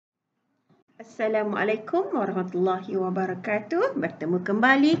Assalamualaikum warahmatullahi wabarakatuh. Bertemu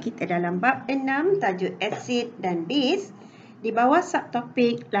kembali kita dalam bab 6 tajuk asid dan base di bawah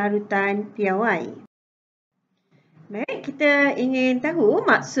subtopik larutan piawai. Baik, kita ingin tahu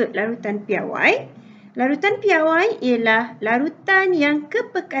maksud larutan piawai. Larutan piawai ialah larutan yang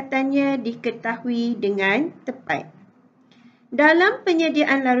kepekatannya diketahui dengan tepat. Dalam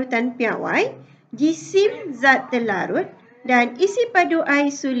penyediaan larutan piawai, jisim zat terlarut dan isi padu air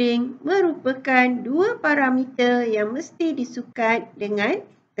suling merupakan dua parameter yang mesti disukat dengan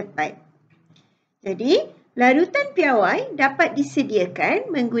tepat. Jadi, larutan piawai dapat disediakan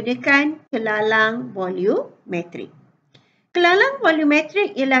menggunakan kelalang volumetrik. Kelalang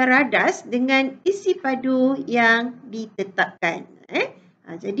volumetrik ialah radas dengan isi padu yang ditetapkan.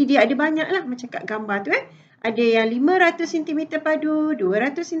 Jadi, dia ada banyaklah macam kat gambar tu. Ada yang 500 cm padu,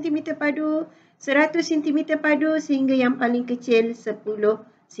 200 cm padu, 100 cm padu sehingga yang paling kecil 10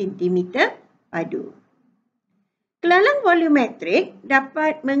 cm padu. Kelalang volumetrik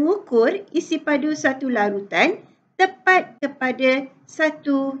dapat mengukur isi padu satu larutan tepat kepada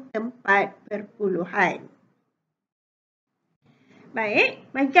satu tempat perpuluhan. Baik,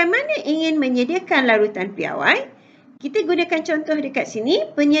 bagaimana ingin menyediakan larutan piawai? Kita gunakan contoh dekat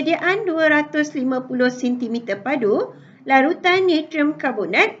sini, penyediaan 250 cm padu, larutan natrium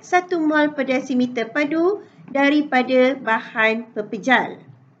karbonat 1 mol per desimeter padu daripada bahan pepejal.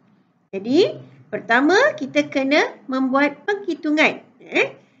 Jadi, pertama kita kena membuat penghitungan.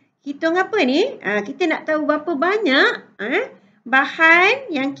 Hitung apa ni? Kita nak tahu berapa banyak bahan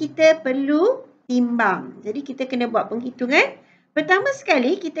yang kita perlu timbang. Jadi, kita kena buat penghitungan. Pertama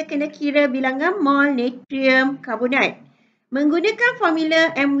sekali, kita kena kira bilangan mol natrium karbonat. Menggunakan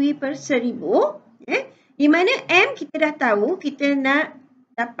formula MV per 1000, di mana M kita dah tahu, kita nak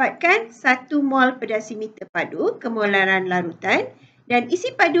dapatkan 1 mol per desimeter padu, kemolaran larutan. Dan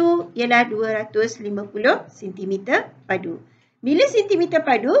isi padu ialah 250 cm padu. Bila cm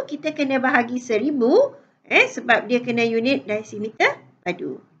padu, kita kena bahagi 1000, sebab dia kena unit desimeter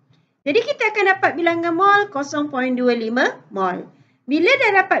padu. Jadi kita akan dapat bilangan mol 0.25 mol. Bila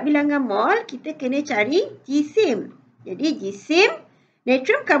dah dapat bilangan mol, kita kena cari jisim. Jadi jisim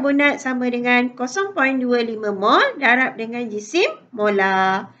natrium karbonat sama dengan 0.25 mol darab dengan jisim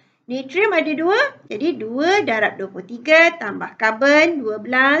molar. Natrium ada 2, jadi 2 darab 23 tambah karbon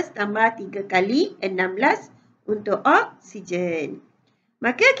 12 tambah 3 kali 16 untuk oksigen.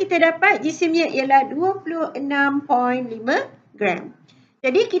 Maka kita dapat jisimnya ialah 26.5 gram.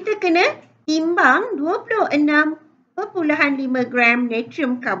 Jadi kita kena timbang 26.5 gram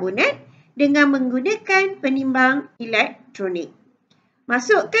natrium karbonat dengan menggunakan penimbang elektronik.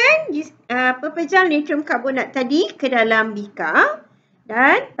 Masukkan pepejal natrium karbonat tadi ke dalam bikar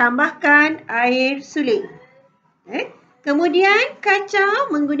dan tambahkan air suling. Kemudian kacau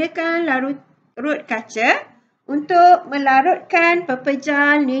menggunakan larut kaca untuk melarutkan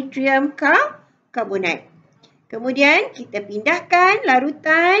pepejal natrium karbonat. Kemudian kita pindahkan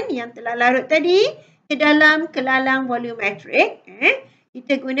larutan yang telah larut tadi ke dalam kelalang volumetrik.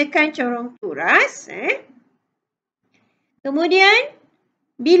 Kita gunakan corong turas. Kemudian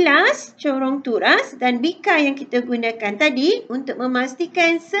bilas corong turas dan bikar yang kita gunakan tadi untuk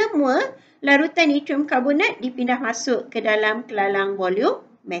memastikan semua larutan natrium karbonat dipindah masuk ke dalam kelalang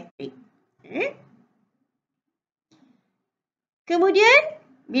volumetrik. Kemudian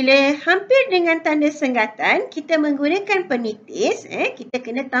bila hampir dengan tanda senggatan, kita menggunakan penitis. Kita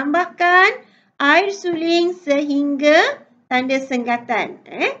kena tambahkan air suling sehingga tanda senggatan.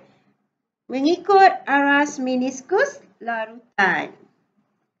 Mengikut aras meniskus larutan.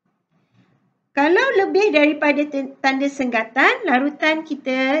 Kalau lebih daripada tanda senggatan, larutan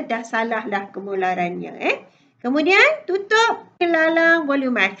kita dah salah dah kemolarannya. Kemudian tutup kelalang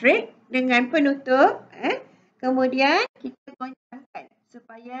volumetrik dengan penutup. Kemudian kita goncangkan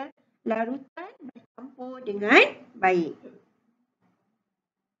supaya larutan bercampur dengan baik.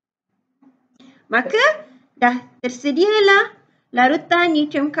 Maka dah tersedialah larutan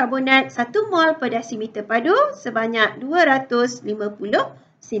natrium karbonat 1 mol per desimeter padu sebanyak 250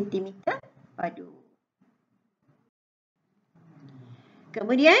 cm padu.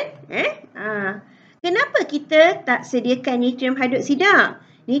 Kemudian, kenapa kita tak sediakan natrium hidroksida?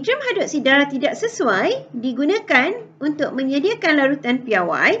 Natrium hidroksida tidak sesuai digunakan untuk menyediakan larutan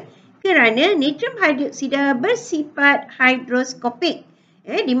piawai kerana natrium hidroksida bersifat hidroskopik,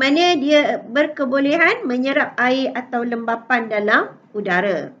 di mana dia berkebolehan menyerap air atau lembapan dalam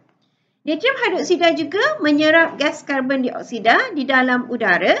udara. Natrium hidroksida juga menyerap gas karbon dioksida di dalam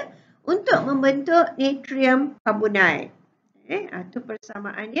udara untuk membentuk natrium karbonat. Itu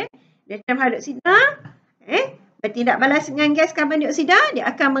persamaan dia. Natrium hidroksida bertindak balas dengan gas karbon dioksida, dia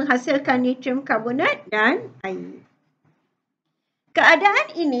akan menghasilkan natrium karbonat dan air.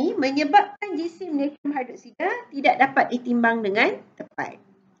 Keadaan ini menyebabkan jisim natrium hidroksida tidak dapat ditimbang dengan tepat.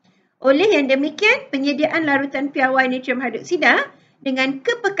 Oleh yang demikian, penyediaan larutan piawai natrium hidroksida dengan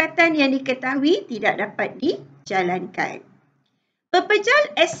kepekatan yang diketahui tidak dapat dijalankan.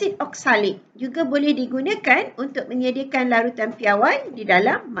 Pepejal asid oksalik juga boleh digunakan untuk menyediakan larutan piawai di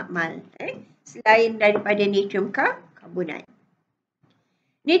dalam makmal, selain daripada natrium karbonat.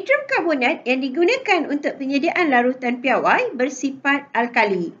 Natrium karbonat yang digunakan untuk penyediaan larutan piawai bersifat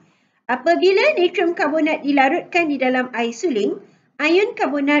alkali. Apabila natrium karbonat dilarutkan di dalam air suling, ion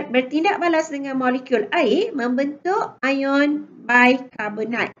karbonat bertindak balas dengan molekul air membentuk ion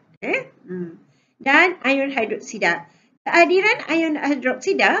bikarbonat dan ion hidroksida. Kehadiran ion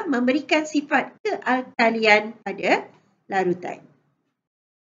hidroksida memberikan sifat kealkalian pada larutan.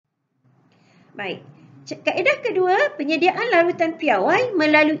 Baik. Kaedah kedua, penyediaan larutan piawai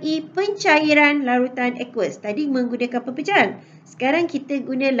melalui pencairan larutan aqueous. Tadi menggunakan pepejal. Sekarang kita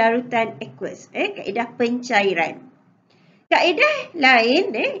guna larutan aqueous. Kaedah pencairan. Kaedah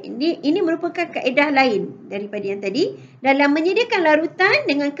lain, ini merupakan kaedah lain daripada yang tadi. Dalam menyediakan larutan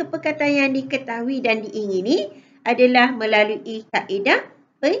dengan kepekatan yang diketahui dan diingini adalah melalui kaedah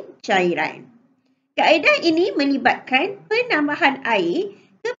pencairan. Kaedah ini melibatkan penambahan air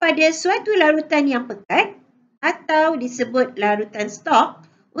kepada suatu larutan yang pekat atau disebut larutan stok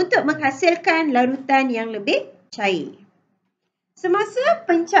untuk menghasilkan larutan yang lebih cair. Semasa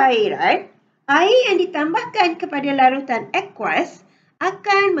pencairan, air yang ditambahkan kepada larutan aqueous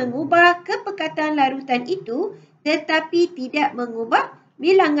akan mengubah kepekatan larutan itu tetapi tidak mengubah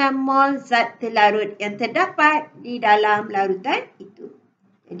bilangan mol zat terlarut yang terdapat di dalam larutan itu.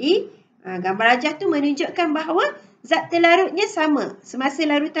 Jadi, gambar rajah tu menunjukkan bahawa zat terlarutnya sama semasa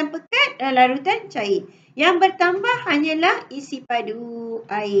larutan pekat dan larutan cair. Yang bertambah hanyalah isi padu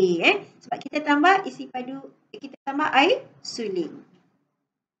air. Sebab kita tambah air suling.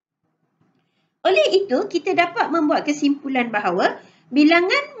 Oleh itu, kita dapat membuat kesimpulan bahawa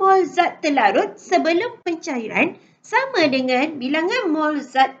bilangan mol zat terlarut sebelum pencairan sama dengan bilangan mol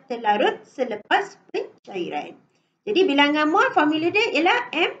zat terlarut selepas pencairan. Jadi, bilangan mol formula dia ialah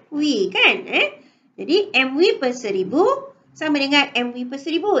MV kan? Jadi, MV per 1000 sama dengan MV per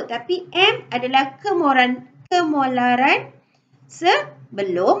 1000. Tapi M adalah kemolaran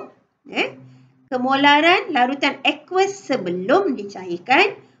sebelum. Kemolaran larutan aqueous sebelum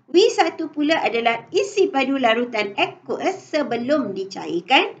dicairkan. V1 pula adalah isi padu larutan aqueous sebelum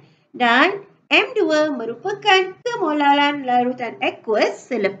dicairkan. Dan M2 merupakan kemolaran larutan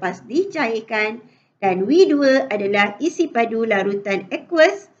aqueous selepas dicairkan. Dan V2 adalah isi padu larutan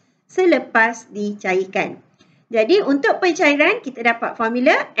aqueous selepas dicairkan. Jadi untuk pencairan kita dapat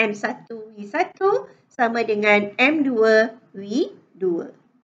formula M1V1 sama dengan M2V2.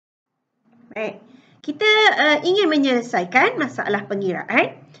 Baik. Kita ingin menyelesaikan masalah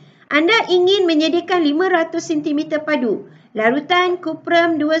pengiraan. Anda ingin menyediakan 500 cm padu. Larutan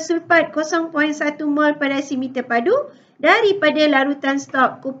kuprum 2 sulfat 0.1 mol per desimeter padu daripada larutan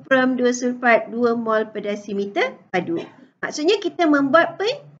stok kuprum 2 sulfat 2 mol per desimeter padu. Maksudnya kita membuat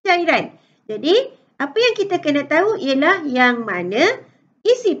pencairan. Jadi, apa yang kita kena tahu ialah yang mana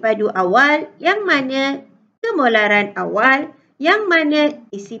isi padu awal, yang mana kemolaran awal, yang mana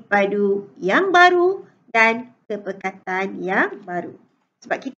isi padu yang baru dan kepekatan yang baru.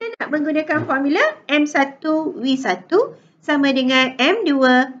 Sebab kita nak menggunakan formula M1V1 sama dengan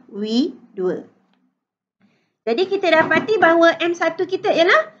M2V2. Jadi kita dapati bahawa M1 kita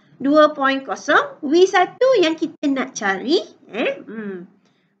ialah 2.0, V1 yang kita nak cari.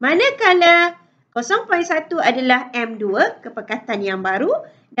 Manakala 0.1 adalah M2, kepekatan yang baru,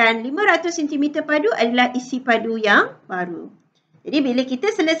 dan 500 cm padu adalah isi padu yang baru. Jadi bila kita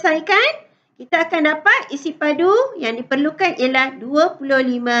selesaikan, kita akan dapat isi padu yang diperlukan ialah 25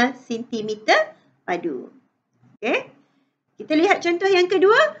 cm padu. Okey. Kita lihat contoh yang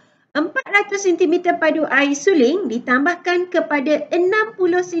kedua. 400 cm padu air suling ditambahkan kepada 60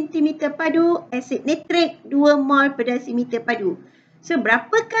 cm padu asid nitrik 2 mol per desimeter padu. So,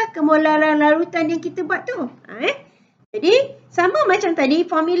 berapakah kemolaran larutan yang kita buat tu? Jadi, sama macam tadi,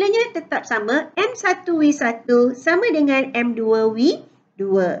 formulanya tetap sama. M1V1 sama dengan M2V2.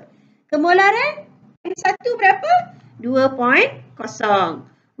 Kemolaran M1 berapa? 2.0.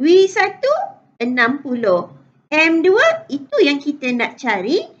 V1 60. M2 itu yang kita nak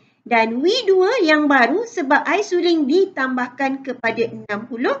cari. Dan V2 yang baru sebab air suling ditambahkan kepada 60,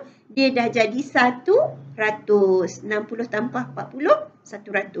 dia dah jadi 100. 60 tambah 40,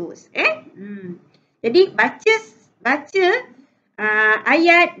 100. Jadi baca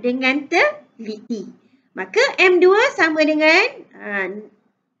ayat dengan teliti. Maka M2 sama dengan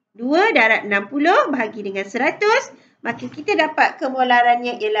 2 darab 60 bahagi dengan 100. Maka kita dapat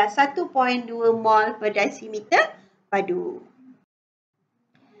kemolarannya ialah 1.2 mol per desimeter padu.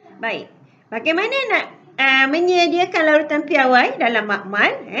 Baik, bagaimana nak menyediakan larutan piawai dalam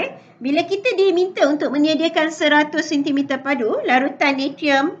makmal? Bila kita diminta untuk menyediakan 100 cm padu larutan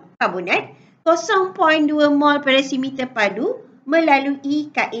natrium karbonat 0.2 mol per desimeter padu melalui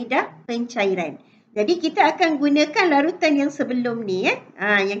kaedah pencairan. Jadi kita akan gunakan larutan yang sebelum ni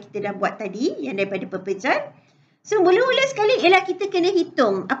yang kita dah buat tadi, yang daripada pepejal. So mula-mula sekali ialah kita kena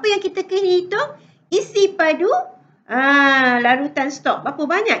hitung. Apa yang kita kena hitung? Isi padu larutan stok. Berapa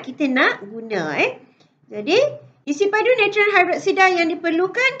banyak kita nak guna. Jadi isi padu natrium hidroksida yang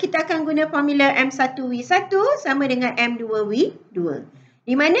diperlukan, kita akan guna formula M1W1 sama dengan M2W2.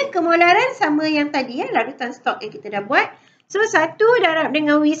 Di mana kemolaran sama yang tadi larutan stok yang kita dah buat. So 1 darab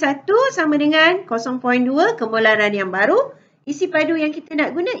dengan W1 sama dengan 0.2 kemolaran yang baru. Isi padu yang kita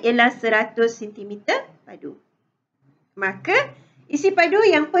nak guna ialah 100 cm padu. Maka isi padu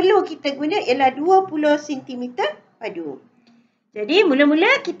yang perlu kita guna ialah 20 cm padu. Jadi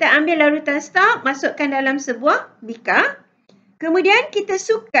mula-mula kita ambil larutan stok, masukkan dalam sebuah bikar. Kemudian kita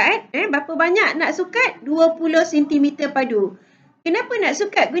sukat, berapa banyak nak sukat? 20 cm padu. Kenapa nak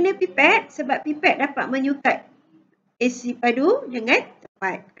sukat guna pipet? Sebab pipet dapat menyukat isi padu dengan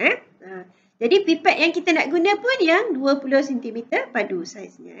tepat. Jadi pipet yang kita nak guna pun yang 20 cm padu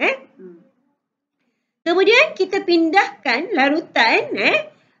saiznya. Kemudian kita pindahkan larutan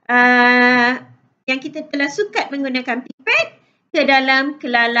yang kita telah sukat menggunakan pipet ke dalam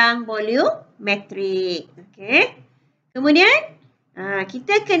kelalang volumetrik. Okey. Kemudian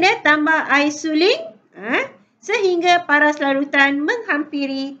kita kena tambah air suling sehingga paras larutan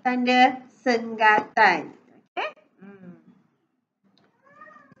menghampiri tanda senggatan. Okey.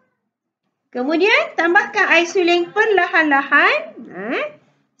 Kemudian tambahkan air suling perlahan-lahan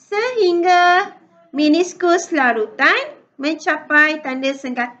sehingga meniskus larutan mencapai tanda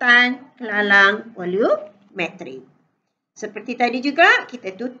senggatan kelalang volumetrik. Seperti tadi juga,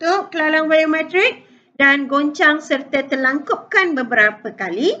 kita tutup kelalang volumetrik dan goncang serta telangkupkan beberapa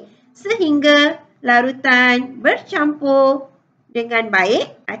kali sehingga larutan bercampur dengan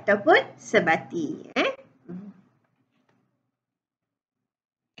baik ataupun sebati.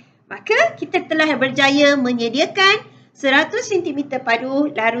 Maka kita telah berjaya menyediakan 100 cm padu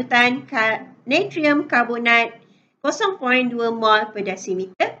larutan natrium karbonat 0.2 mol per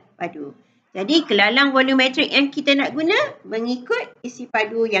desimeter padu. Jadi kelalang volumetrik yang kita nak guna mengikut isi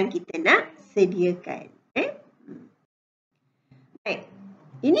padu yang kita nak sediakan. Baik.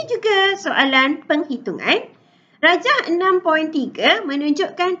 Ini juga soalan penghitungan. Rajah 6.3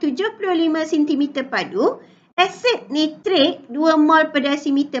 menunjukkan 75 cm padu asid nitrik 2 mol per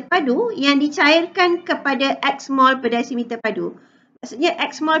desimeter padu yang dicairkan kepada X mol per desimeter padu. Maksudnya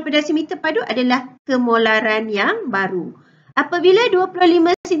X mol per desimeter padu adalah kemolaran yang baru. Apabila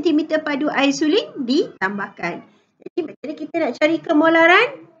 25 cm padu air suling ditambahkan. Jadi bila kita nak cari kemolaran,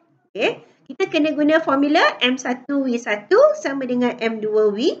 kita kena guna formula M1W1 sama dengan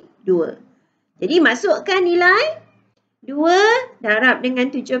M2W2. Jadi masukkan nilai 2 darab dengan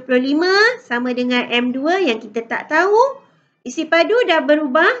 75 sama dengan M2 yang kita tak tahu. Isi padu dah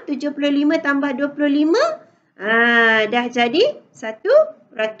berubah, 75 tambah 25, dah jadi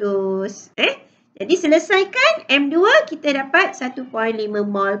 100. Jadi selesaikan M2 kita dapat 1.5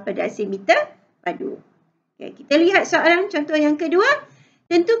 mol per desimeter padu. Kita lihat soalan contoh yang kedua.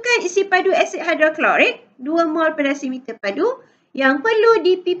 Tentukan isi padu asid hidroklorik 2 mol per desimeter padu yang perlu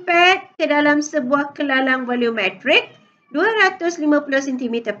dipipet ke dalam sebuah kelalang volumetrik 250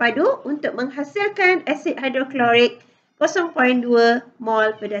 cm padu untuk menghasilkan asid hidroklorik 0.2 mol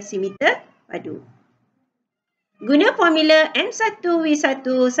per desimeter padu. Guna formula M1W1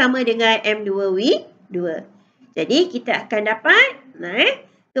 sama dengan M2W2. Jadi kita akan dapat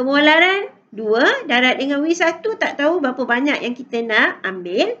kemolaran 2 darab dengan W1 tak tahu berapa banyak yang kita nak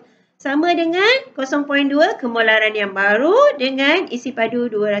ambil. Sama dengan 0.2 kemolaran yang baru dengan isi padu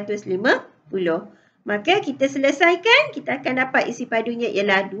 250. Maka kita selesaikan, kita akan dapat isi padunya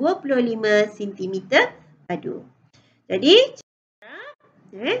ialah 25 cm padu. Jadi,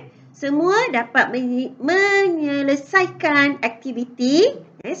 semua dapat menyelesaikan aktiviti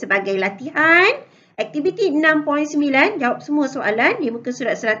sebagai latihan. Aktiviti 6.9, jawab semua soalan di muka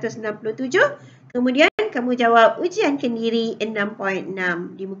surat 167. Kemudian kamu jawab ujian kendiri 6.6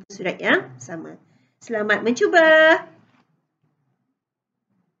 di muka surat yang sama. Selamat mencuba.